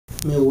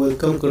मैं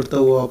वेलकम करता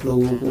हूँ आप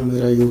लोगों को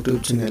मेरा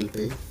यूट्यूब चैनल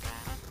पे।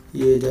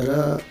 ये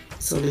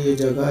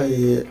जगह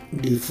है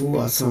डिफू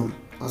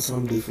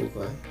आसाम डिफू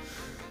का है।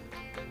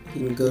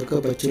 इन घर का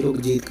बच्चे लोग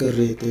जिद कर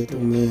रहे थे तो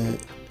मैं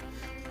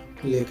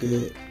लेके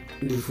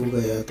डिफू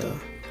गया था,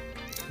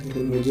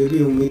 लेकिन मुझे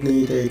भी उम्मीद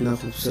नहीं था इतना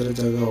खूबसूरत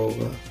जगह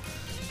होगा।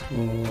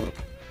 और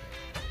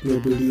मैं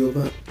वीडियो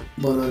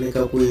बनाने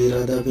का कोई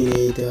इरादा भी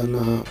नहीं था,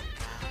 ना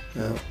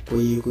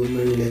कोई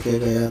इक्विपमेंट लेके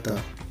गया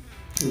था।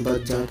 बस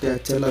जाके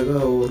अच्छा लगा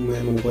और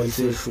मैं मोबाइल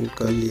से शूट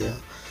कर लिया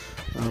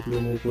आप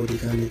लोगों को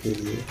दिखाने के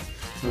लिए।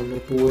 हम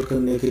लोग टूर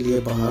करने के लिए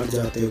बाहर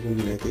जाते हैं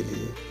घूमने के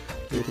लिए,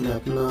 लेकिन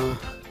अपना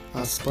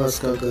आसपास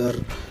का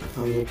घर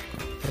हम लोग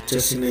अच्छे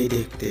से नहीं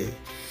देखते,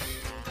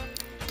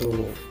 तो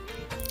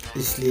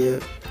इसलिए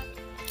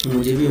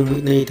मुझे भी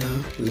उम्मीद नहीं था।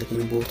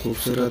 लेकिन बहुत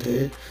खूबसूरत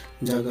है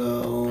जगह,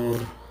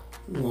 और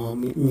वहाँ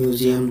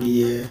म्यूज़ियम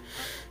भी है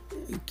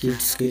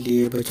किड्स के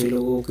लिए, बच्चे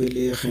लोगों के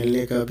लिए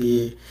खेलने का भी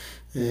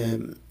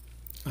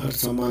हर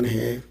सामान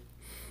है,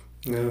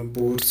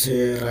 बोट्स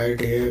है,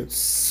 राइड है,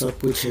 सब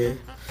कुछ है।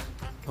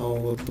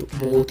 और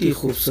बहुत ही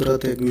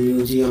खूबसूरत एक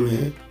म्यूज़ियम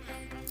है।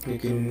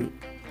 लेकिन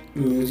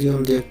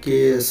म्यूज़ियम देख के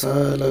ऐसा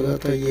लगा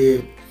था ये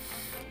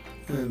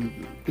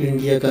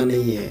इंडिया का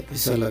नहीं है,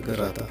 ऐसा लग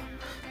रहा था।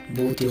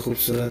 बहुत ही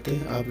खूबसूरत है,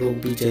 आप लोग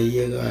भी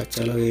जाइएगा,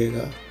 अच्छा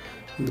लगेगा।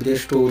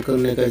 विदेश टूर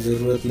करने का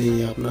ज़रूरत नहीं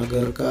है, अपना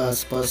घर का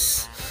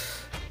आसपास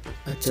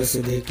अच्छा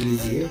से देख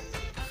लीजिए,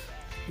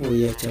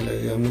 वही अच्छा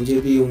लगेगा। मुझे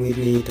भी उम्मीद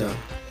नहीं था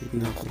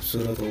इतना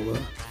खूबसूरत होगा,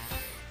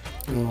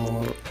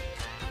 और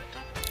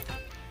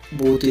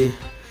बहुत ही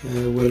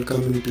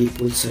वेलकमिंग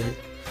पीपल्स है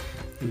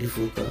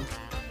डिफू का।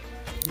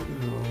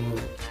 और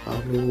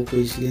आप लोगों को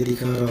इसलिए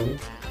दिखा रहा हूँ,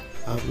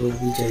 आप लोग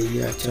भी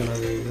जाइए, अच्छा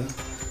लगेगा।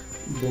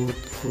 बहुत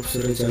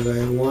खूबसूरत जगह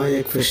है। वहाँ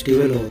एक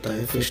फेस्टिवल होता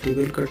है,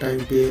 फेस्टिवल का टाइम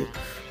पे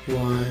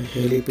वहाँ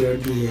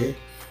हेलीपैड भी है।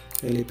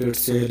 हेलीपैड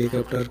से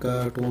हेलीकॉप्टर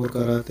का टूर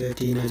कराते हैं,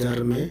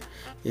 3000 में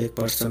एक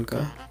पर्सन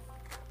का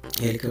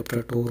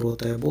हेलीकॉप्टर टूर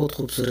होता है। बहुत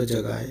खूबसूरत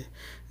जगह है,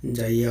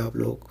 जाइए आप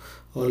लोग।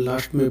 और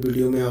लास्ट में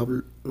वीडियो में आप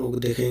लोग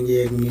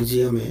देखेंगे एक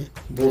म्यूज़ियम है,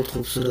 बहुत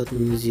खूबसूरत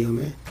म्यूज़ियम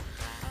है।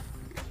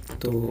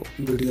 तो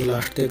वीडियो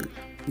लास्ट तक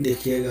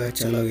देखिएगा,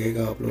 अच्छा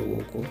लगेगा आप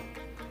लोगों को।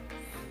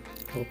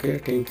 Okay,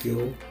 thank you,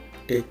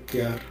 take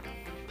care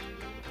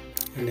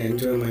and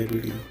enjoy my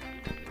video.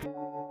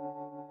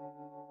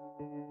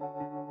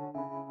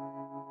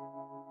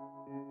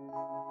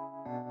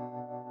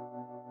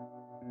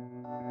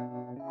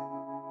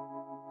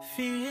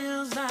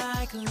 Feels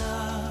like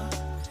love,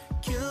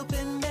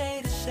 Cupid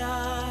made a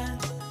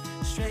shot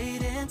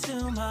straight into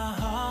my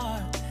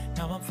heart.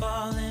 Now I'm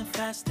falling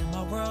fast and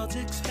my world's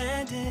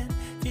expanding.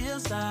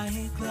 Feels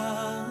like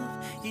love,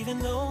 even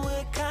though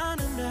we're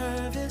kinda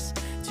nervous.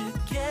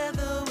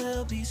 Together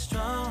we'll be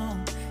strong.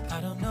 I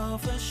don't know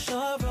for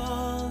sure,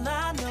 all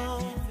I know.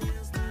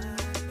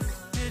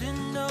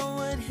 Didn't know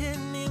what hit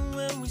me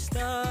when we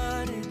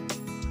started.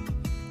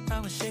 I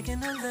was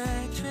shaking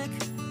electric,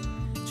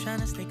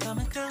 trying to stay calm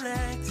and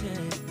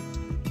collected.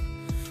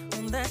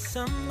 On that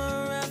summer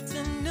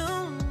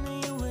afternoon,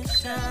 you were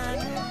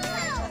shining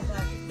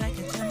like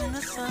a gem in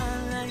the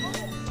sunlight.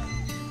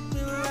 We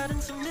were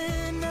riding till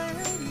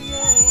midnight,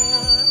 yeah.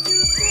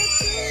 You said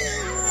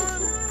you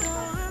wanna go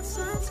out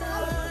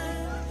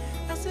sometime.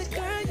 I said,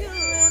 girl,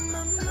 you're in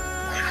my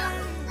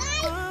mind.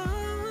 Oh,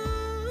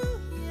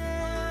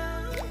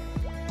 yeah.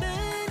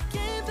 Then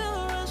came the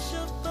rush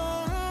of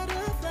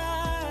butterflies,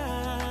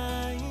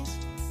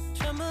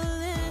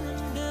 trembling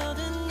and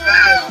building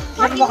up.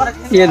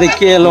 ये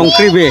देखिए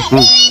लोंगक्री बे।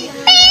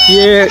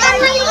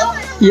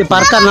 ये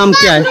park का नाम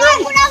क्या है?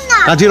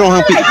 Kajir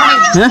Ronghangpi,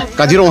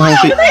 Kajir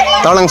Ronghangpi,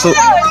 Taralangso,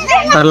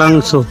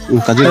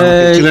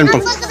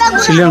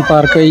 children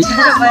park है।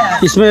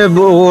 इसमें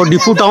वो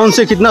डिफू टाउन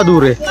से कितना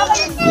दूर है?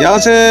 यहाँ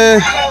से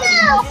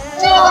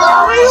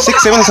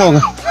 6-7 से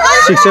होगा,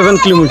 6-7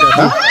 किलोमीटर।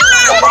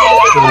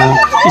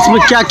 इसमें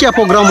क्या क्या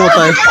प्रोग्राम होता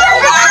है?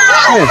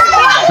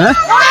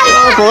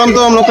 प्रोग्राम तो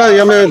हम लोग का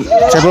यहाँ में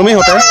फरवरी में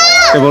होता है,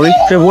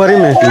 फरवरी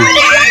में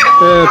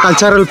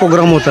कल्चरल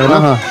प्रोग्राम होता है ना?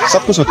 हाँ,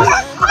 सब कुछ होता है।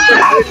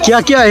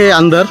 क्या क्या है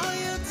अंदर?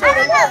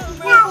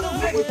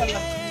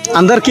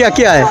 अंदर क्या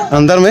क्या है?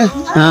 अंदर में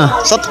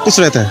हाँ, सब कुछ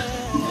रहता है।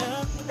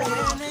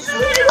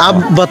 आप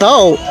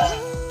बताओ।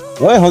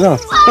 ओए होगा।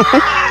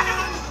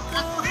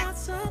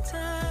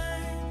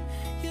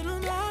 You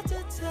don't have to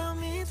tell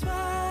me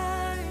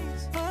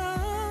twice. Oh,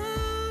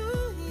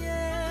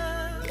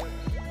 yeah.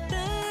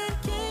 Then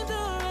came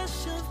the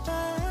rush of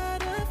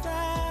butterflies,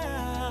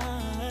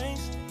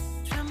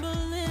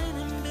 trembling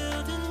and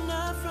building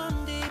up from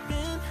deep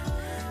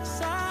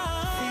inside.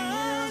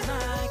 Feels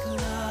like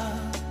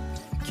love,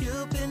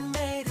 Cupid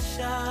made a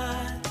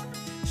shot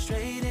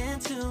straight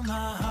into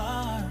my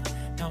heart.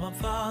 Now I'm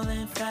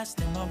falling fast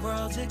and my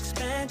world's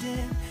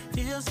expanding.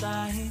 Feels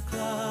like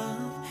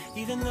love,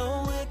 even though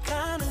we're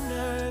kinda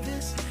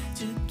nervous.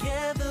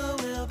 Together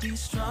we'll be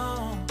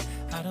strong.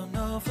 I don't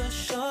know for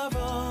sure,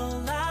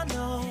 all I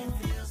know.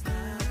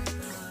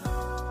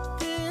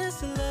 This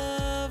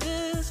love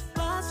is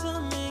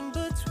blossoming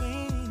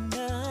between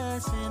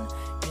us in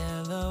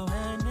yellow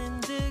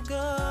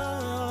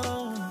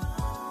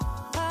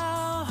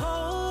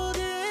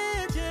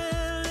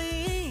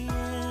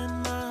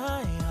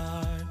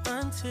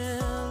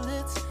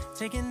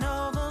taking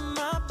over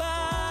my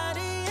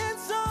body and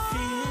soul.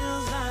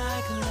 Feels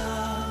like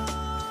love.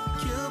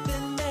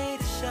 Cupid made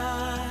a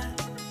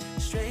shot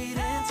straight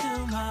into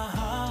my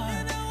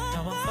heart.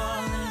 Now I'm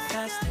falling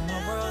fast and my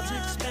world's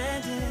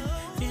expanding.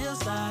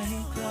 Feels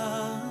like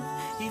love.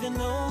 Even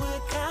though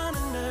we're kind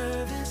of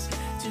nervous,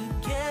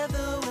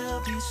 together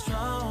we'll be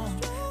strong.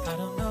 I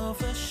don't know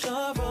for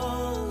sure,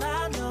 all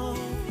I know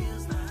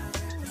feels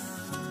like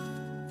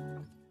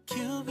love.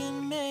 Cupid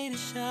made a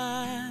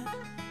shot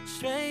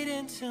straight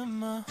into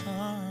my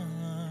heart.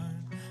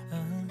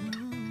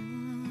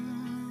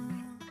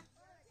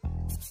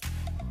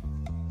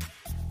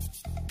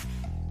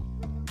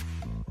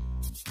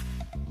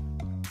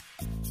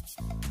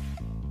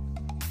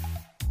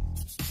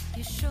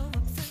 You show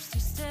up thirsty,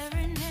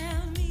 staring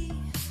at me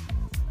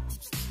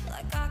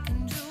like I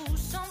can do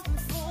something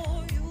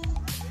for you.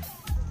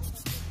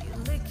 You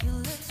lick your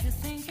lips, you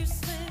think you're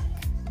slick.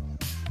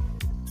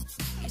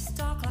 You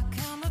stalk like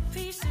I'm a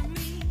piece of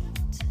meat.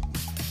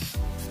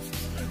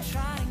 You're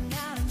trying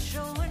out and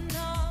showing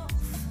off.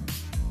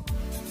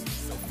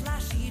 So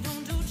flashy,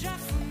 don't do jack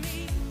for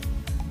me.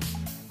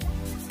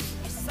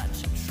 You're such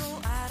a troll,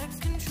 out of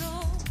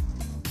control.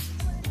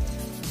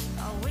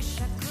 I wish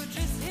I could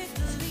just hit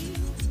delete.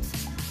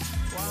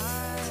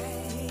 Why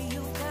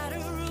you gotta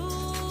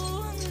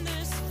ruin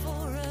this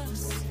for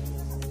us?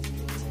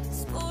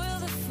 Spoil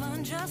the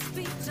fun, just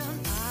be done.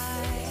 I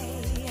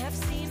have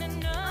seen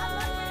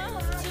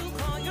enough to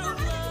call your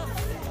bluff.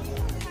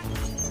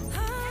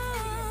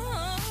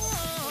 Oh,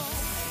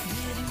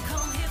 didn't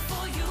come here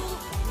for you.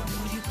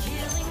 Oh, you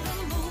killing the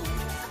mood.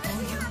 Oh,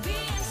 you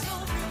being so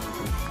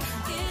rude.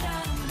 Get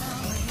out of my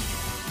way.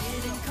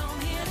 Didn't come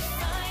here to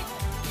fight.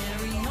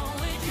 Carry on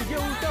with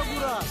your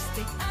life.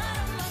 Stay out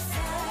of my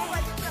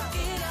sight.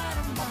 Get out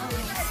of my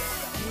way.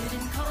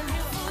 Didn't come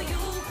here for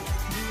you.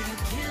 You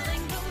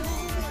killing the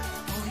mood.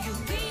 Oh, you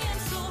being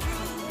so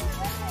rude.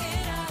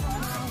 Get out of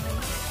my way.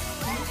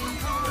 Didn't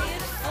come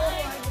here to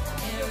fight.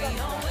 Carry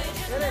on with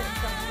your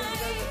life.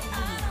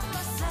 Out of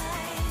my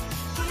sight.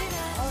 Get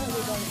out of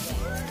my way.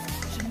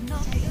 Should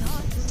not be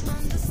hard to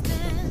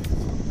understand.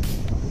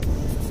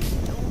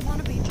 Don't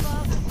wanna be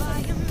bothered by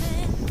a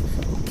man.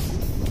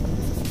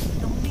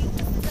 Don't need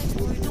to flex,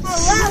 boy. Don't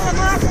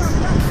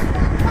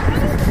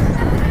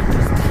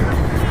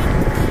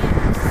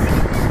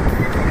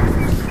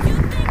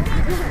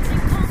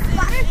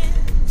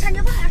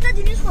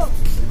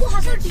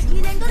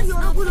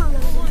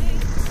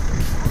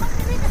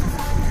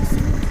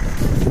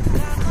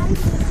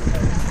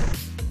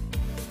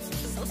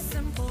so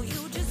simple,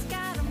 you just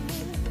gotta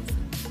move.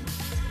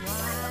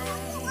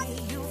 Why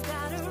you've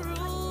gotta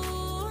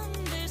ruin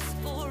this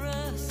for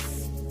us?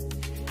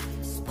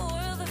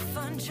 Spoil the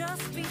fun,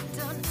 just be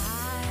done.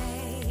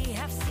 I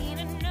have seen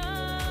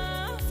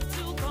enough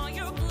to call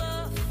your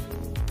bluff.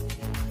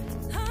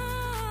 Oh,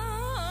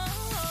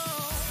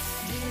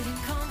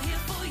 didn't come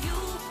here for you.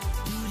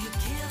 Dude, you're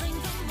killing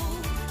the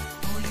mood.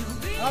 Oh, you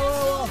being so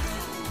rude.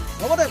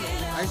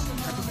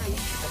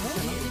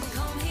 Didn't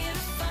come here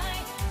to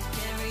fight.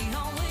 Carry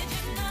on with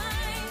your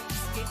nights.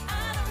 Get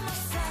out of my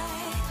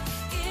sight.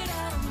 Get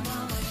out of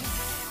my way.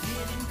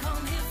 Didn't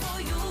come here for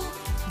you.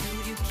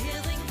 Dude, you're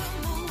killing the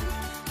mood.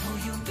 Oh,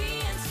 you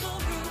being so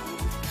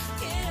rude.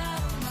 Get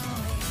out of my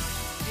way.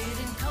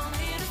 Didn't come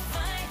here to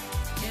fight.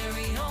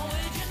 Carry on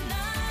with your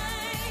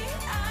night.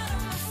 Out of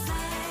my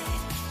sight.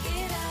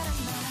 Get out of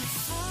my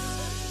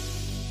sight.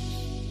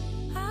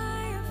 I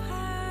have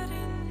had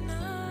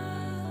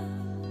enough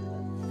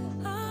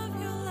of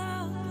your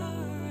loud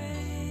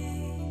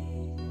parade.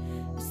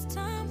 It's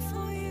time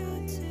for you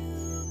to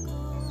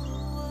go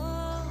away.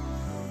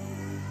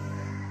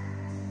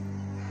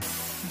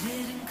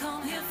 Didn't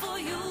come here for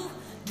you.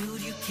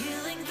 Dude, you're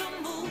killing the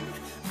mood.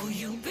 Oh,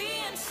 you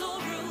being so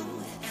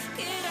rude.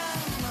 Get out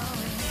of my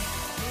way.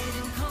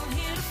 Didn't come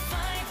here to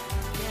fight.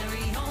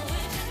 Carry on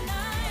with your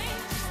night.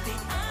 Stay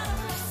out of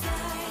my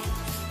sight.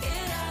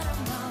 Get out of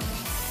my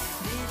way.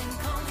 Didn't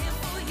come here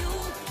for you.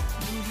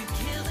 Dude, you're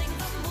killing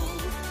the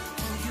mood.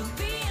 Oh, you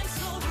being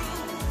so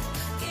rude.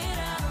 Get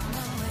out of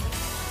my way.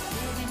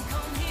 Didn't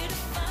come here to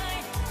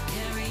fight.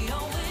 Carry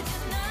on with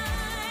your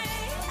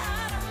night.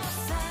 Out of my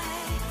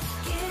sight.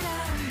 Get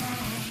out of my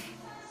way.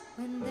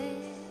 When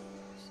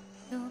there's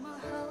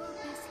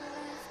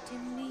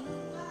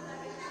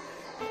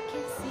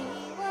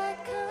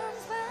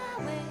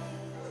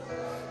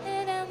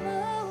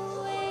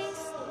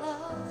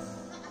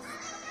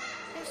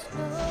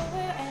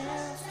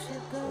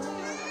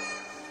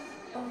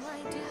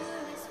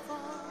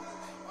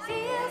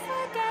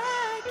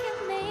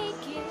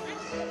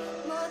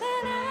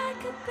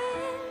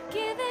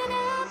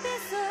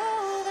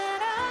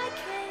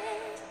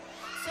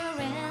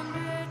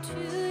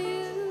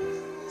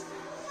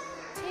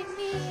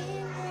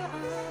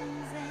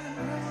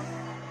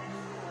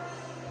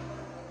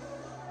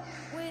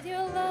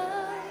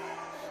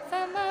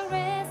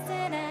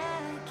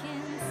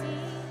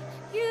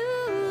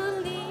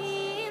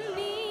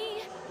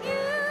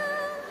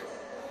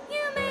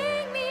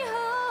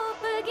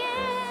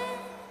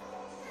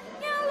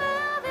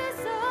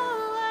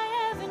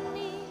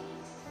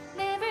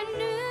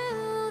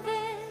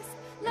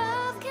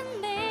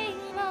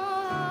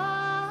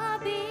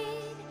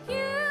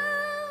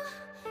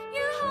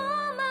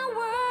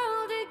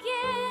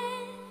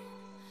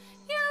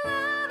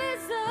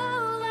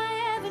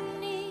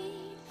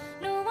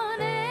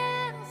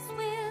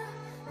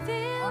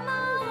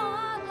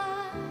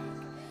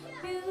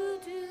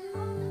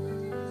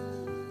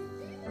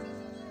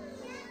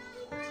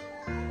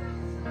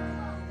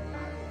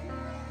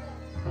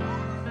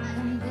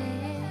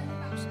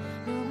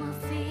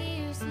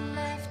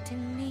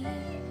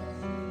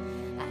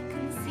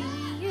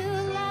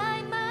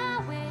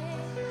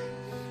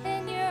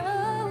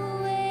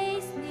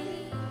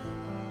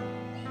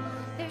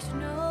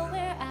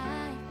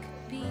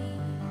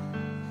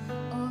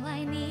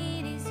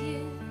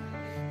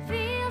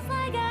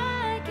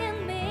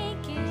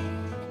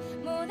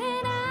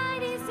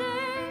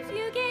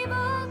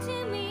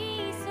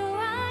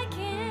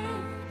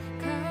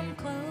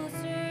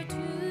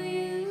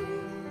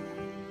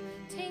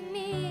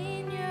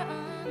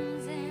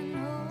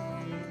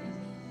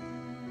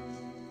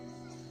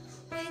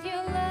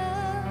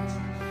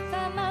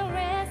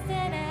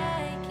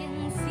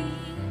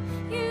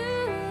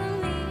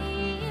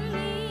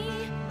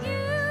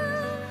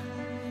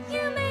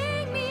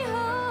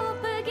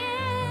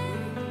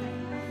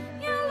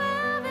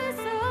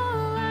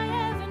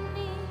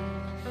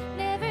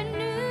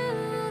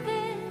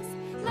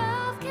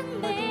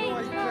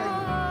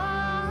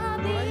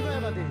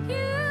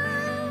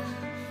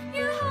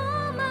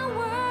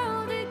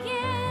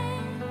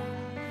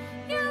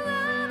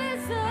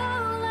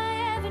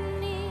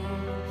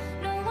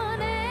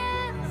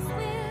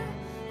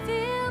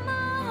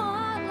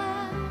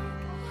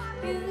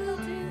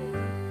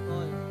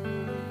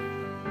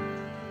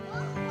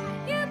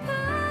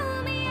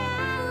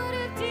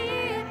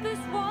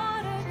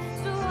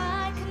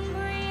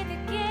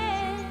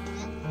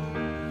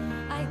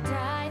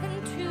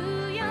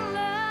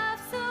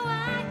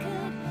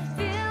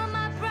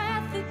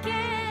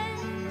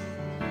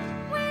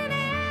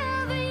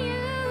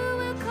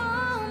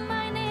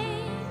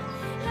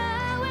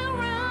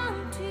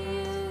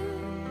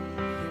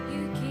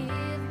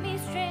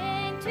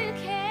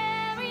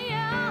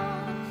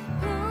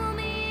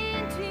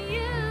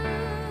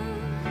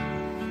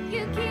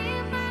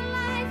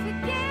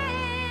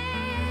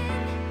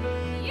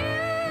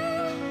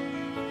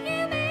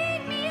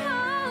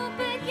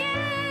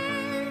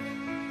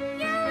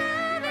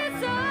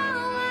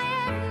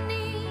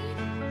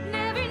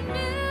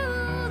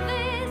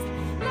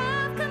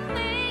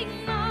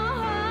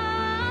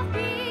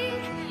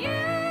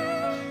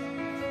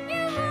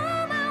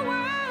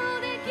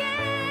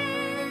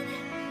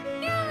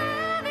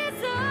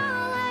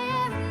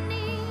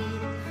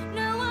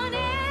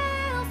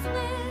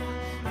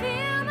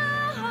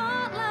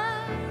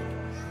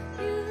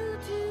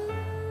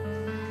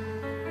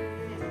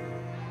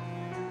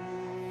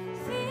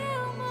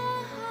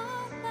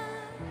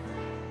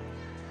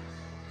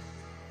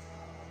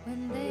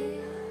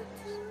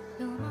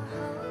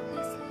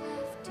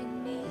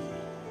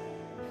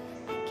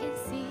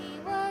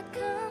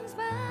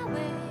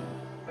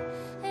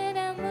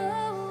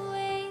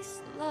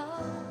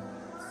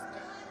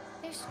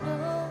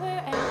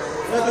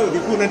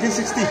Diphu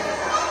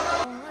 1960.